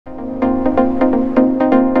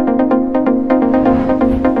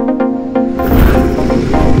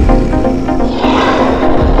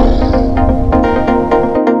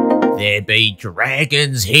The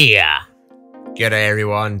dragon's here! G'day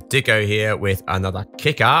everyone, Dicko here with another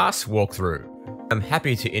kick-ass walkthrough. I'm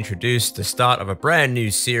happy to introduce the start of a brand new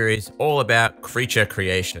series all about creature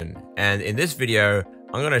creation. And in this video,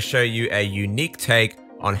 I'm going to show you a unique take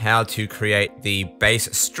on how to create the base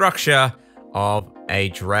structure of a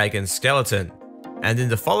dragon skeleton. And in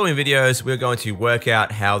the following videos, we're going to work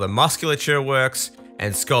out how the musculature works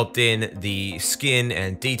and sculpt in the skin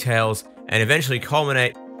and details, and eventually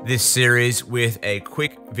culminate this series with a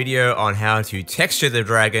quick video on how to texture the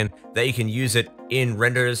dragon that you can use it in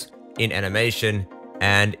renders, in animation,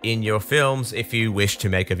 and in your films if you wish to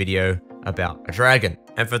make a video about a dragon.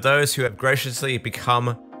 And for those who have graciously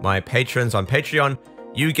become my patrons on Patreon,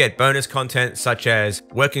 you get bonus content such as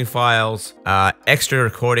working files, extra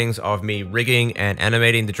recordings of me rigging and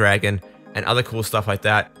animating the dragon, and other cool stuff like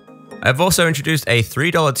that. I've also introduced a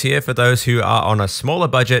 $3 tier for those who are on a smaller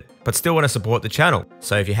budget but still want to support the channel.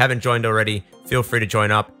 So if you haven't joined already, feel free to join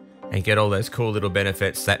up and get all those cool little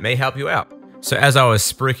benefits that may help you out. So as I was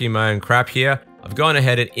spruiking my own crap here, I've gone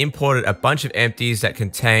ahead and imported a bunch of empties that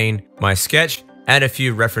contain my sketch and a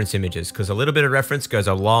few reference images, because a little bit of reference goes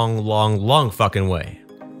a long fucking way.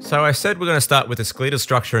 So I said we're going to start with the skeletal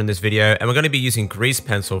structure in this video, and we're going to be using grease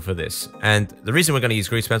pencil for this. And the reason we're going to use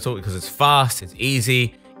grease pencil is because it's fast, it's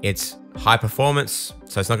easy, it's high performance,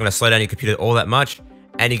 so it's not going to slow down your computer all that much,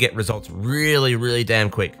 and you get results really damn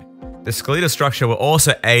quick. The skeletal structure will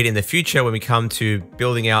also aid in the future when we come to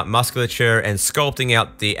building out musculature and sculpting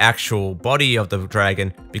out the actual body of the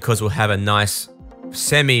dragon, because we'll have a nice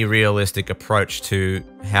semi-realistic approach to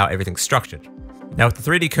how everything's structured. Now with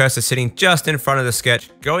the 3D cursor sitting just in front of the sketch,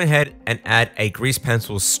 go ahead and add a grease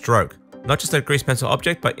pencil stroke. Not just a grease pencil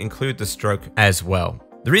object, but include the stroke as well.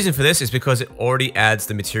 The reason for this is because it already adds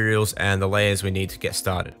the materials and the layers we need to get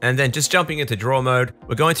started. And then just jumping into draw mode,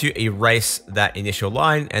 we're going to erase that initial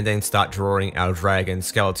line and then start drawing our dragon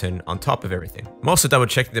skeleton on top of everything. I'm also double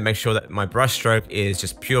checking to make sure that my brush stroke is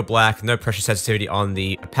just pure black, no pressure sensitivity on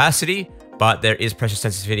the opacity, but there is pressure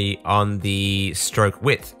sensitivity on the stroke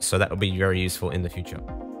width. So that will be very useful in the future.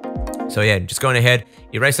 So yeah, just going ahead,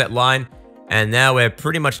 erase that line. And now we're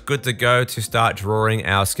pretty much good to go to start drawing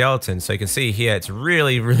our skeleton. So you can see here, it's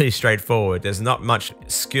really straightforward. There's not much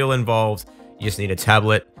skill involved. You just need a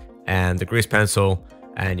tablet and the grease pencil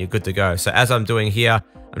and you're good to go. So as I'm doing here,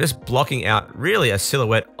 I'm just blocking out really a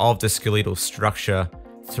silhouette of the skeletal structure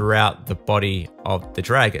throughout the body of the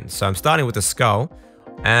dragon. So I'm starting with the skull,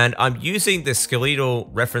 and I'm using the skeletal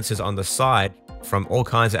references on the side from all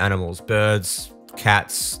kinds of animals, birds,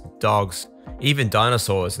 cats, dogs, even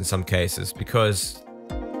dinosaurs in some cases, because,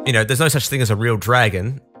 you know, there's no such thing as a real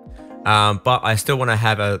dragon, but I still want to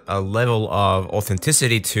have a level of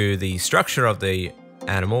authenticity to the structure of the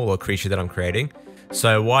animal or creature that I'm creating.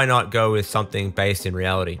 So why not go with something based in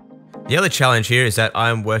reality? The other challenge here is that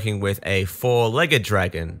I'm working with a four-legged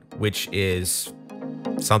dragon, which is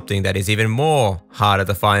something that is even more harder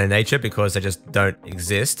to find in nature because they just don't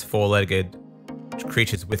exist. Four-legged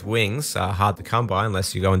creatures with wings are hard to come by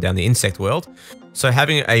unless you're going down the insect world. So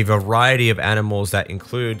having a variety of animals that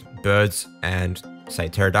include birds and, say,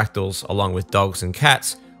 pterodactyls along with dogs and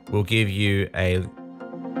cats will give you a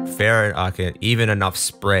fair, even enough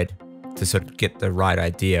spread to sort of get the right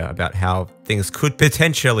idea about how things could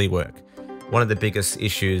potentially work. One of the biggest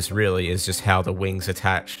issues really is just how the wings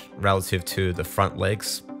attach relative to the front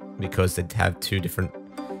legs, because they have two different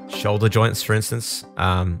shoulder joints, for instance.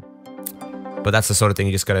 But that's the sort of thing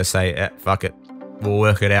you just gotta say, fuck it, we'll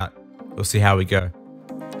work it out. We'll see how we go.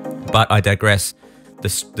 But I digress.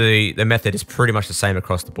 The method is pretty much the same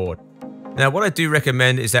across the board. Now, what I do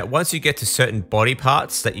recommend is that once you get to certain body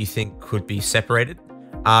parts that you think could be separated,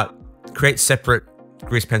 create separate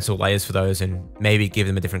grease pencil layers for those and maybe give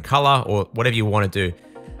them a different color or whatever you want to do.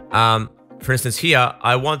 For instance, here,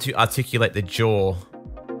 I want to articulate the jaw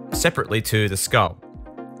separately to the skull.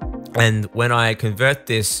 And when I convert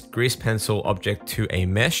this grease pencil object to a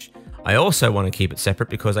mesh, I also want to keep it separate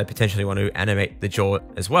because I potentially want to animate the jaw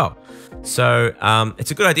as well. So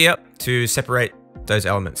it's a good idea to separate those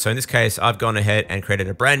elements. So in this case, I've gone ahead and created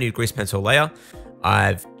a brand new grease pencil layer.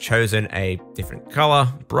 I've chosen a different color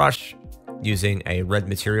brush using a red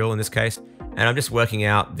material in this case, and I'm just working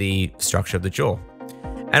out the structure of the jaw.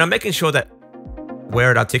 And I'm making sure that where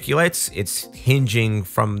it articulates, it's hinging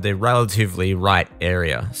from the relatively right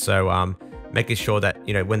area. So making sure that,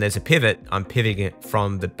 you know, when there's a pivot, I'm pivoting it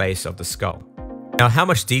from the base of the skull. Now, how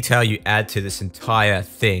much detail you add to this entire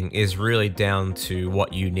thing is really down to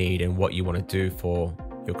what you need and what you want to do for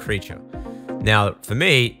your creature. Now, for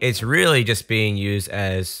me, it's really just being used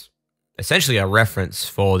as essentially a reference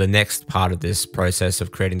for the next part of this process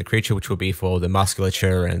of creating the creature, which will be for the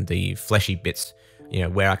musculature and the fleshy bits, you know,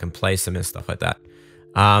 where I can place them and stuff like that.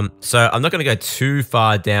 So I'm not going to go too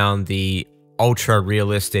far down the ultra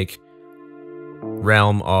realistic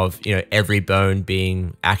realm of, you know, every bone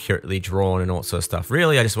being accurately drawn and all sort of stuff.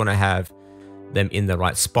 Really, I just want to have them in the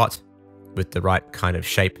right spot with the right kind of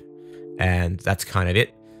shape, and that's kind of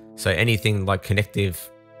it. So anything like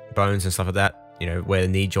connective bones and stuff like that, you know, where the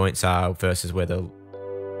knee joints are versus where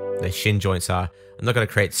the shin joints are, I'm not going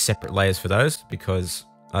to create separate layers for those because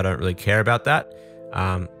I don't really care about that.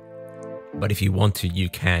 But if you want to, you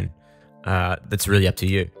can. That's really up to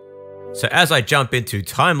you. So as I jump into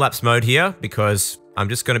time-lapse mode here, because I'm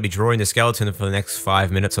just going to be drawing the skeleton for the next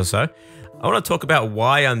 5 minutes or so, I want to talk about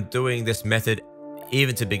why I'm doing this method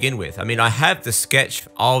even to begin with. I mean, I have the sketch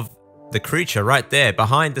of the creature right there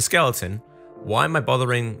behind the skeleton. Why am I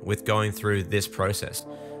bothering with going through this process?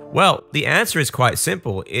 Well, the answer is quite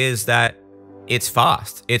simple, is that it's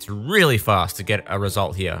fast. It's really fast to get a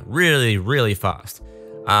result here. Really, really fast.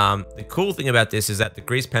 The cool thing about this is that the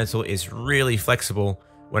grease pencil is really flexible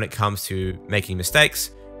when it comes to making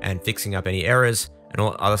mistakes and fixing up any errors and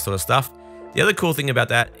all other sort of stuff. The other cool thing about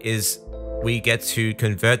that is we get to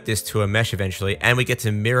convert this to a mesh eventually, and we get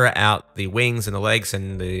to mirror out the wings and the legs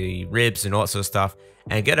and the ribs and all that sort of stuff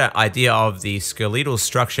and get an idea of the skeletal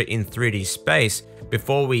structure in 3D space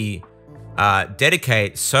before we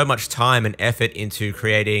dedicate so much time and effort into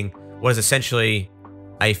creating what is essentially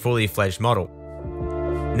a fully fledged model.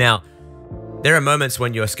 Now, there are moments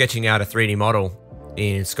when you're sketching out a 3D model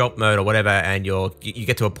in sculpt mode or whatever, and you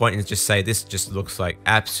get to a point and just say, this just looks like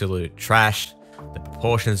absolute trash. The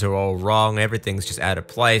proportions are all wrong. Everything's just out of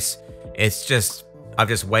place. It's just, I've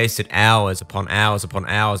just wasted hours upon hours upon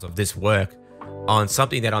hours of this work on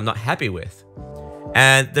something that I'm not happy with.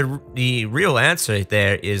 And the real answer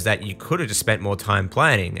there is that you could have just spent more time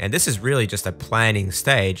planning. And this is really just a planning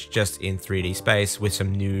stage, just in 3D space with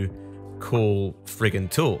some new cool friggin'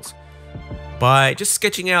 tools. By just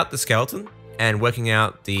sketching out the skeleton and working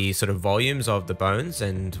out the sort of volumes of the bones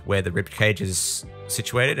and where the rib cage is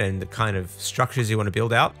situated and the kind of structures you want to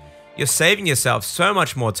build out, you're saving yourself so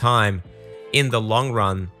much more time in the long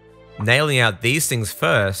run nailing out these things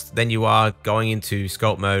first than you are going into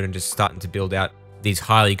sculpt mode and just starting to build out these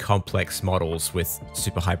highly complex models with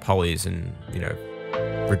super high polys and, you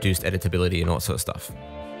know, reduced editability and all that sort of stuff.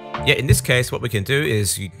 Yeah, in this case, what we can do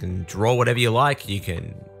is you can draw whatever you like, you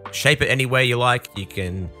can shape it any way you like, you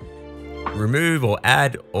can remove or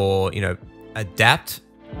add or, you know, adapt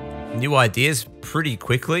new ideas pretty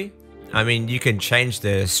quickly. I mean, you can change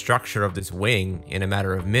the structure of this wing in a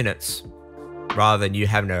matter of minutes rather than you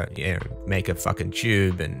having to, you know, make a fucking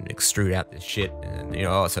tube and extrude out this shit and, you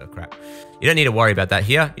know, all that sort of crap. You don't need to worry about that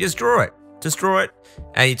here. You just draw it. Just draw it,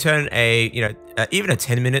 and you turn a, you know, even a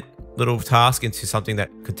 10-minute little task into something that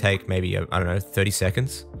could take maybe, I don't know, 30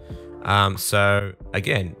 seconds. So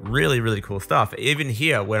again, really, really cool stuff. Even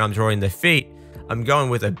here, when I'm drawing the feet, I'm going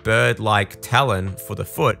with a bird-like talon for the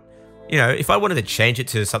foot. You know, if I wanted to change it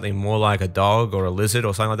to something more like a dog or a lizard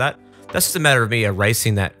or something like that, that's just a matter of me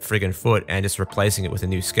erasing that friggin' foot and just replacing it with a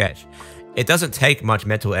new sketch. It doesn't take much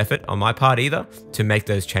mental effort on my part either to make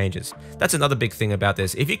those changes. That's another big thing about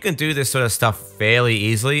this. If you can do this sort of stuff fairly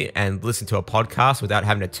easily and listen to a podcast without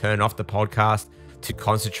having to turn off the podcast to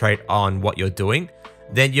concentrate on what you're doing,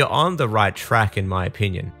 then you're on the right track, in my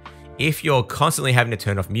opinion. If you're constantly having to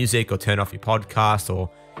turn off music or turn off your podcast or,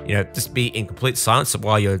 you know, just be in complete silence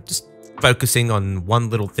while you're just focusing on one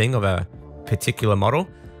little thing of a particular model,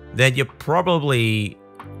 then you're probably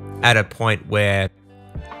at a point where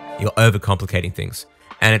you're overcomplicating things.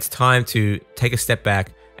 And it's time to take a step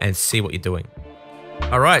back and see what you're doing.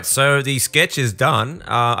 All right, so the sketch is done.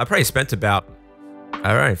 I probably spent about,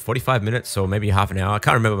 I don't know, 45 minutes or maybe half an hour. I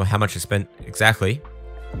can't remember how much I spent exactly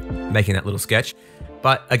making that little sketch.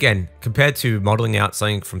 But again, compared to modeling out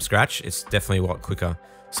something from scratch, it's definitely a lot quicker.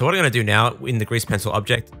 So what I'm going to do now in the grease pencil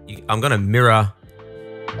object, I'm going to mirror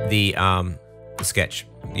the sketch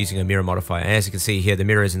using a mirror modifier. And as you can see here, the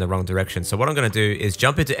mirror is in the wrong direction. So what I'm going to do is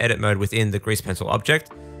jump into edit mode within the grease pencil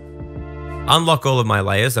object, unlock all of my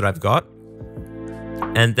layers that I've got,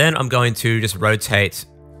 and then I'm going to just rotate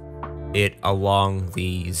it along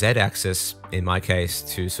the Z axis, in my case,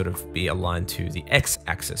 to sort of be aligned to the X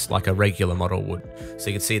axis like a regular model would. So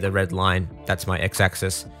you can see the red line, that's my X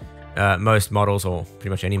axis. Most models, or pretty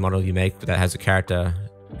much any model you make that has a character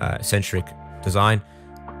centric design,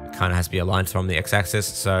 kind of has to be aligned from the X-axis.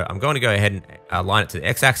 So I'm going to go ahead and align it to the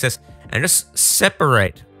X-axis and just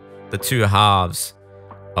separate the two halves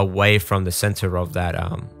away from the center of that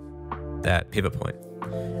that pivot point.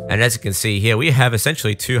 And as you can see here, we have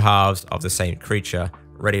essentially two halves of the same creature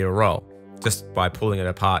ready to roll, just by pulling it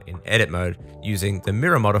apart in edit mode using the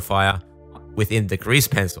mirror modifier within the grease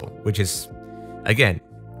pencil, which is, again,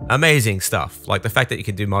 amazing stuff. Like the fact that you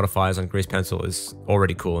can do modifiers on grease pencil is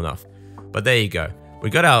already cool enough. But there you go. We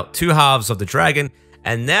got our two halves of the dragon,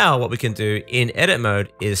 and now what we can do in edit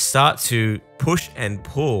mode is start to push and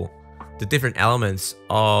pull the different elements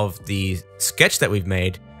of the sketch that we've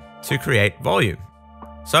made to create volume.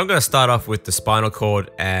 So I'm going to start off with the spinal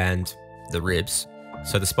cord and the ribs.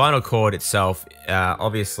 So the spinal cord itself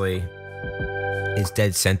obviously is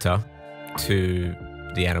dead center to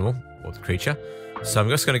the animal or the creature. So I'm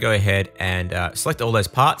just going to go ahead and select all those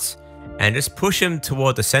parts and just push them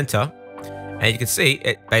toward the center. And you can see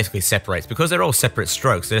it basically separates because they're all separate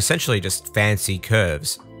strokes. They're essentially just fancy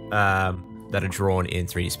curves that are drawn in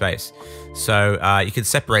 3D space. So you can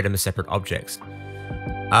separate them as separate objects.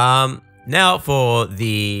 Now for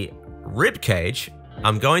the rib cage,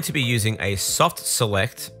 I'm going to be using a soft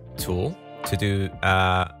select tool to do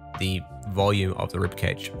the volume of the rib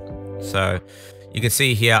cage. So you can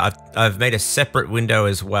see here, I've made a separate window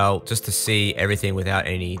as well, just to see everything without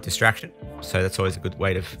any distraction. So that's always a good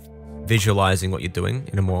way of visualizing what you're doing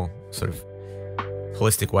in a more sort of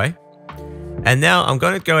holistic way. And now I'm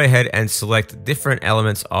going to go ahead and select different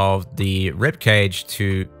elements of the rib cage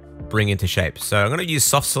to bring into shape. So I'm going to use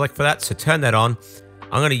soft select for that. So turn that on.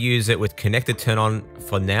 I'm going to use it with connected turn on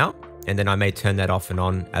for now, and then I may turn that off and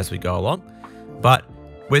on as we go along. But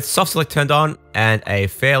with soft select turned on and a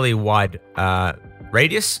fairly wide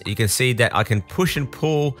radius, you can see that I can push and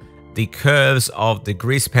pull the curves of the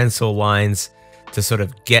grease pencil lines to sort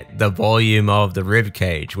of get the volume of the rib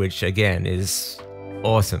cage, which again is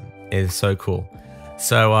awesome. It is so cool.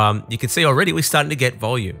 So you can see already we're starting to get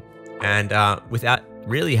volume, and without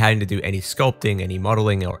really having to do any sculpting, any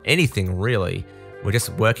modeling, or anything really, we're just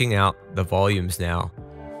working out the volumes now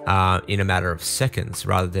in a matter of seconds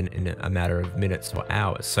rather than in a matter of minutes or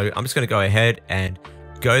hours. So I'm just going to go ahead and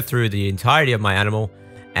go through the entirety of my animal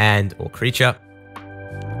or creature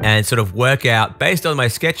and sort of work out based on my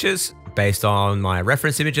sketches, based on my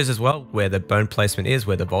reference images as well, where the bone placement is,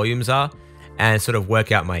 where the volumes are, and sort of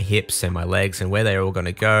work out my hips and my legs and where they're all going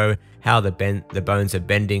to go, how the bones are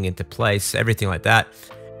bending into place, everything like that,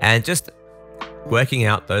 and just working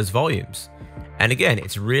out those volumes. And again,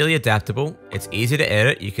 it's really adaptable. It's easy to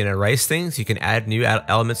edit. You can erase things. You can add new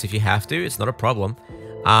elements if you have to. It's not a problem.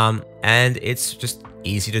 And it's just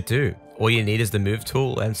easy to do. All you need is the move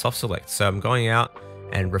tool and soft select. So I'm going out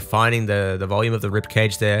and refining the volume of the rib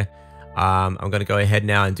cage there. I'm going to go ahead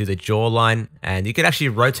now and do the jawline, and you can actually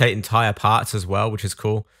rotate entire parts as well, which is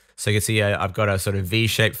cool. So you can see I've got a sort of V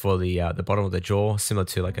shape for the bottom of the jaw, similar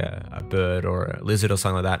to like a bird or a lizard or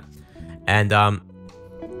something like that. And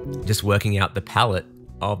just working out the palette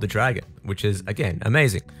of the dragon, which is again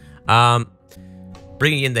amazing.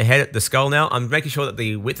 Bringing in the skull now. I'm making sure that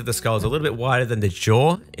the width of the skull is a little bit wider than the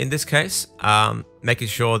jaw in this case. Making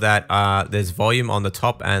sure that there's volume on the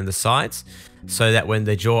top and the sides, so that when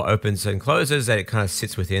the jaw opens and closes, that it kind of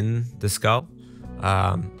sits within the skull.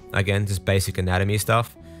 Again, just basic anatomy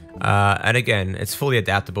stuff. And again, it's fully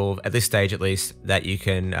adaptable at this stage, at least, that you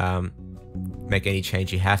can make any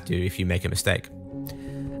change you have to if you make a mistake.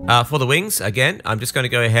 For the wings, again, I'm just going to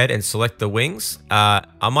go ahead and select the wings.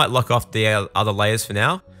 I might lock off the other layers for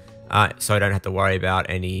now, so I don't have to worry about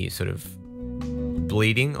any sort of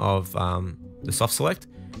bleeding of the soft select.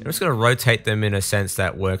 I'm just going to rotate them in a sense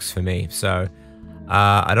that works for me. So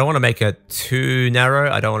I don't want to make it too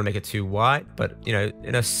narrow. I don't want to make it too wide, but you know,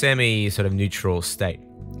 in a semi sort of neutral state.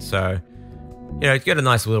 So you know, get a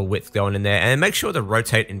nice little width going in there, and make sure to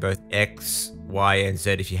rotate in both X, Y, and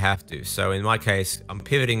Z if you have to. So in my case, I'm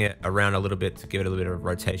pivoting it around a little bit to give it a little bit of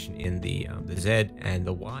rotation in the Z and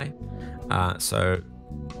the Y. So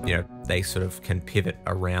you know, they sort of can pivot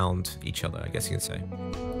around each other, I guess you can say.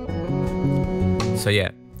 So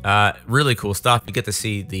yeah, really cool stuff. You get to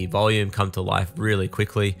see the volume come to life really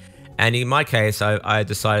quickly. And in my case, I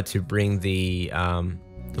decided to bring the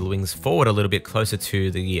wings forward a little bit closer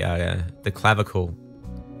to the clavicle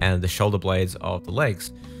and the shoulder blades of the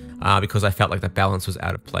legs, because I felt like the balance was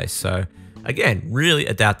out of place. So again, really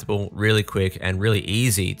adaptable, really quick, and really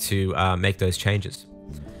easy to make those changes.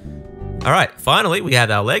 All right, finally we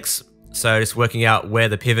have our legs. So just working out where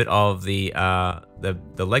the pivot of the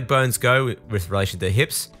leg bones go with relation to the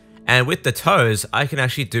hips, and with the toes, I can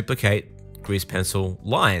actually duplicate grease pencil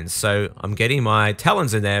lines. So I'm getting my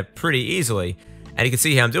talons in there pretty easily. And you can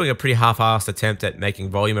see here I'm doing a pretty half-assed attempt at making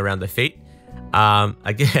volume around the feet.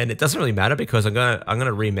 Again, it doesn't really matter because I'm gonna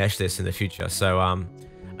remesh this in the future. So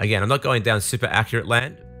again, I'm not going down super accurate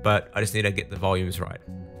land, but I just need to get the volumes right.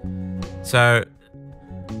 So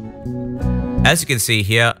as you can see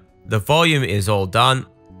here, the volume is all done,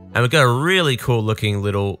 and we've got a really cool looking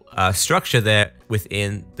little structure there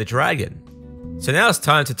within the dragon. So now it's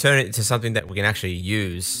time to turn it into something that we can actually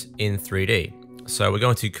use in 3D. So we're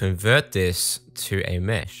going to convert this to a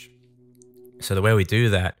mesh. So the way we do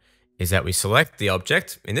that is that we select the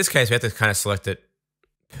object. In this case, we have to kind of select it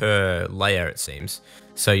per layer, it seems.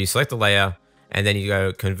 So you select the layer, and then you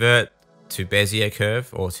go convert to Bezier curve,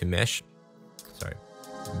 or to mesh. Sorry,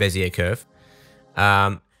 Bezier curve.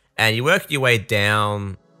 And you work your way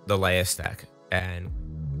down the layer stack and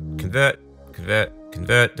convert,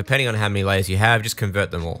 depending on how many layers you have, just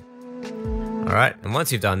convert them all. All right, and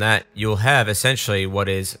once you've done that, you'll have essentially what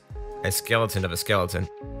is a skeleton of a skeleton.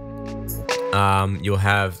 You'll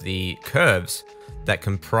have the curves that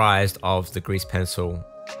comprised of the grease pencil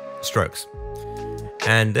strokes.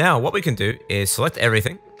 And now what we can do is select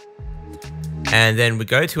everything, and then we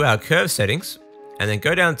go to our curve settings, and then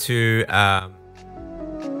go down to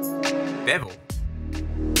bevel,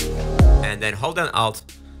 and then hold down Alt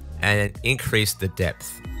and increase the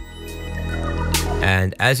depth.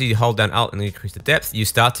 And as you hold down Alt and increase the depth, you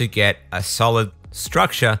start to get a solid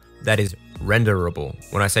structure that is renderable.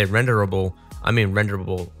 When I say renderable, I mean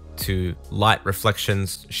renderable to light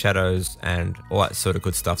reflections, shadows, and all that sort of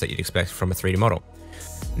good stuff that you'd expect from a 3D model.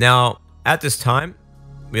 Now, at this time,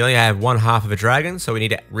 we only have one half of a dragon, so we need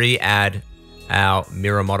to re-add our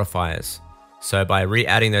mirror modifiers. So by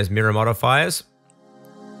re-adding those mirror modifiers,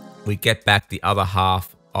 we get back the other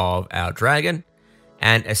half of our dragon.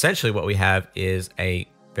 And essentially what we have is a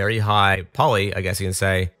very high poly, I guess you can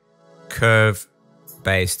say,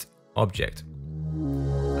 curve-based object.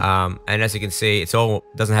 And as you can see, it's all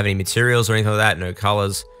doesn't have any materials or anything like that, no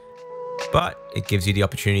colors, but it gives you the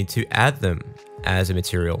opportunity to add them as a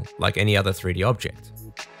material, like any other 3D object.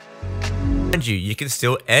 And you can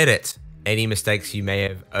still edit any mistakes you may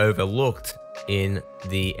have overlooked in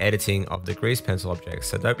the editing of the grease pencil objects,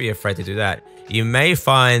 so don't be afraid to do that. You may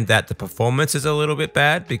find that the performance is a little bit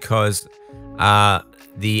bad because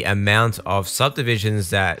the amount of subdivisions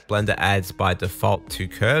that Blender adds by default to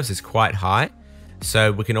curves is quite high,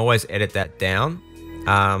 so we can always edit that down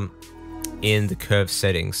in the curve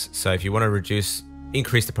settings. So if you want to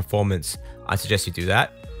increase the performance, I suggest you do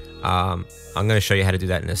that. I'm going to show you how to do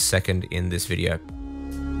that in a second in this video.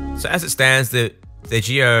 So as it stands, the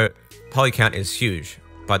geo poly count is huge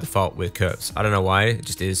by default with curves. I don't know why, it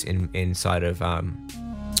just is inside of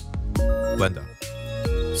Blender.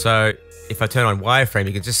 So if I turn on wireframe,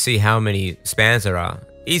 you can just see how many spans there are.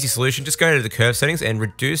 Easy solution, just go to the curve settings and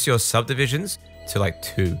reduce your subdivisions to like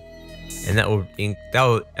 2. And that will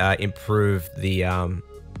improve the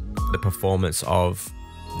performance of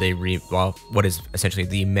what is essentially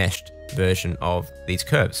the meshed version of these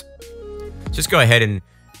curves. Just go ahead and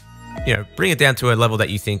bring it down to a level that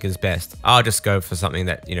you think is best. I'll just go for something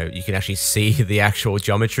that you can actually see the actual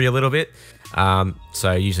geometry a little bit.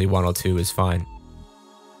 So usually 1 or 2 is fine.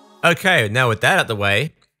 Okay, now with that out the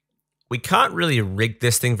way, we can't really rig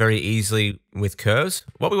this thing very easily with curves.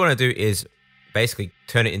 What we want to do is basically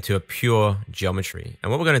turn it into a pure geometry.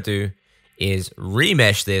 And what we're going to do is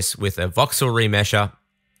remesh this with a voxel remesher,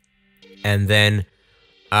 and then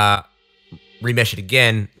remesh it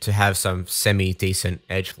again to have some semi-decent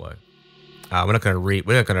edge flow. We're not gonna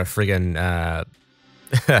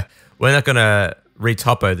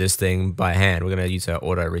retopo this thing by hand. We're gonna use an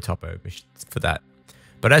auto retopo for that.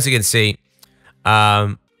 But as you can see,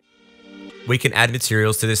 we can add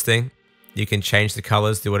materials to this thing. You can change the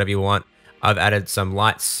colors, do whatever you want. I've added some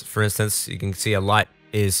lights, for instance. You can see a light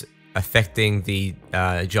is affecting the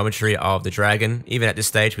geometry of the dragon, even at this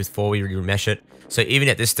stage before we remesh it. So even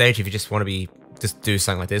at this stage, if you just want to do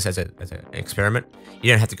something like this as an experiment,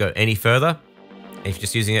 you don't have to go any further. If you're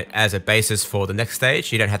just using it as a basis for the next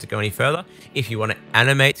stage, you don't have to go any further. If you want to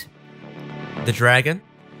animate the dragon,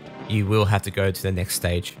 you will have to go to the next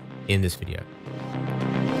stage in this video.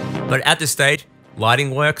 But at this stage,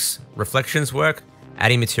 lighting works, reflections work,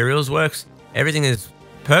 adding materials works. Everything is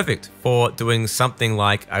perfect for doing something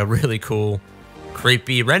like a really cool,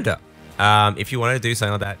 creepy render. If you want to do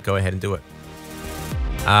something like that, go ahead and do it.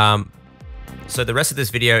 So the rest of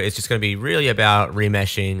this video is just going to be really about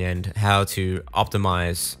remeshing and how to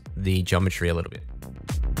optimize the geometry a little bit.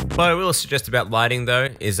 What I will suggest about lighting though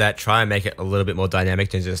is that try and make it a little bit more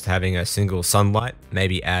dynamic than just having a single sunlight.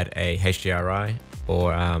 Maybe add a HDRI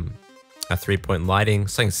or a 3-point lighting,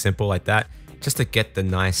 something simple like that, just to get the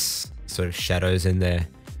nice sort of shadows in there,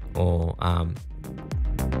 or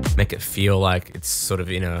make it feel like it's sort of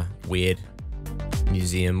in a weird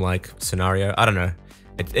museum-like scenario. I don't know.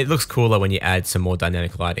 it looks cooler when you add some more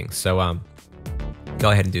dynamic lighting. So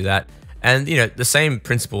go ahead and do that. And you know, the same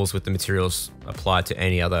principles with the materials apply to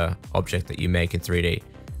any other object that you make in 3D.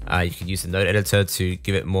 You can use the node editor to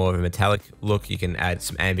give it more of a metallic look. You can add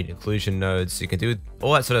some ambient occlusion nodes. You can do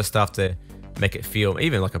all that sort of stuff to make it feel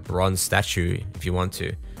even like a bronze statue if you want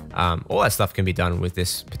to. All that stuff can be done with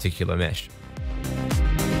this particular mesh.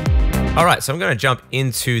 All right, so I'm going to jump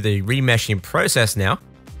into the remeshing process now.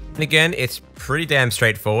 And again, it's pretty damn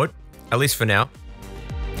straightforward, at least for now.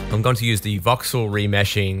 I'm going to use the voxel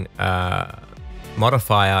remeshing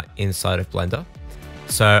modifier inside of Blender.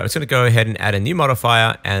 So I'm just going to go ahead and add a new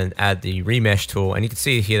modifier and add the remesh tool. And you can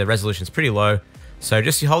see here the resolution is pretty low. So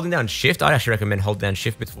just holding down shift, I'd actually recommend hold down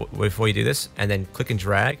shift before you do this, and then click and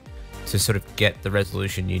drag to sort of get the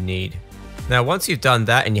resolution you need. Now, once you've done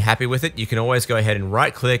that and you're happy with it, you can always go ahead and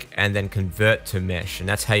right click and then convert to mesh. And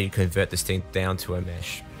that's how you convert this thing down to a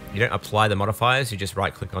mesh. You don't apply the modifiers, you just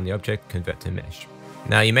right click on the object, convert to mesh.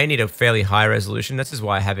 Now, you may need a fairly high resolution. This is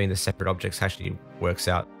why having the separate objects actually works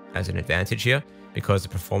out as an advantage here, because the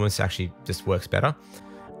performance actually just works better.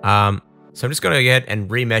 So I'm just going to go ahead and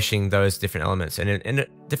remeshing those different elements. And in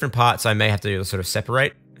different parts, I may have to sort of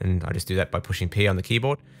separate, and I just do that by pushing P on the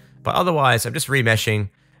keyboard. But otherwise, I'm just remeshing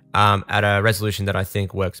at a resolution that I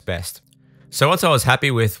think works best. So once I was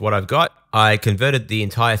happy with what I've got, I converted the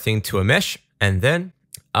entire thing to a mesh, and then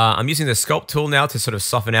I'm using the sculpt tool now to sort of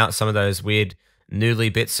soften out some of those weird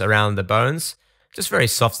noodly bits around the bones. Just very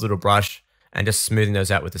soft little brush, and just smoothing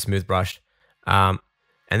those out with the smooth brush. And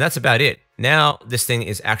that's about it. Now this thing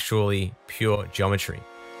is actually pure geometry.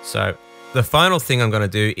 So the final thing I'm going to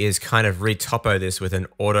do is kind of re-topo this with an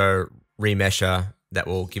auto remesher that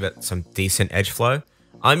will give it some decent edge flow.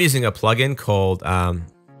 I'm using a plugin called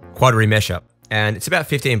Quad Remesher, and it's about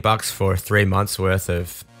 15 bucks for 3 months worth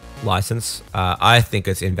of license. I think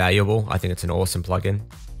it's invaluable. I think it's an awesome plugin.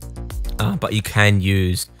 But you can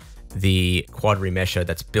use the Quad Remesher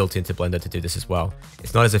that's built into Blender to do this as well.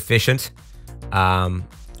 It's not as efficient, and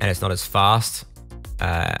it's not as fast,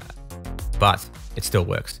 but it still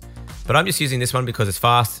works. But I'm just using this one because it's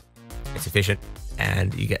fast, it's efficient,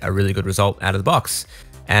 and you get a really good result out of the box.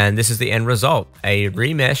 And this is the end result, a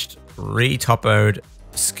remeshed, re-topoed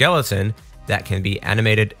skeleton that can be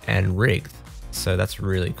animated and rigged. So that's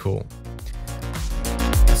really cool.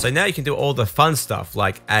 So now you can do all the fun stuff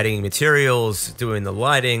like adding materials, doing the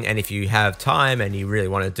lighting, and if you have time and you really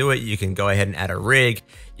want to do it, you can go ahead and add a rig,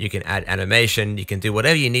 you can add animation, you can do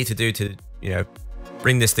whatever you need to do to, you know,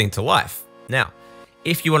 bring this thing to life. Now,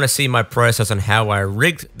 if you want to see my process on how I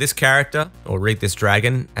rigged this character or rigged this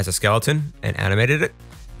dragon as a skeleton and animated it,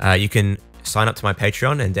 you can sign up to my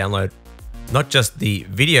Patreon and download not just the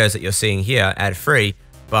videos that you're seeing here ad-free,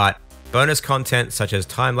 but bonus content such as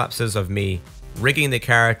time lapses of me rigging the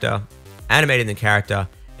character, animating the character,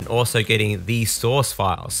 and also getting the source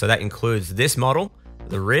files. So that includes this model,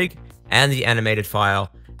 the rig, and the animated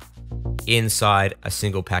file inside a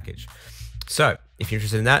single package. So if you're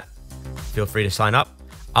interested in that, feel free to sign up.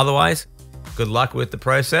 Otherwise, good luck with the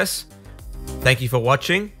process. Thank you for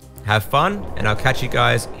watching. Have fun, and I'll catch you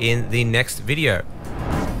guys in the next video.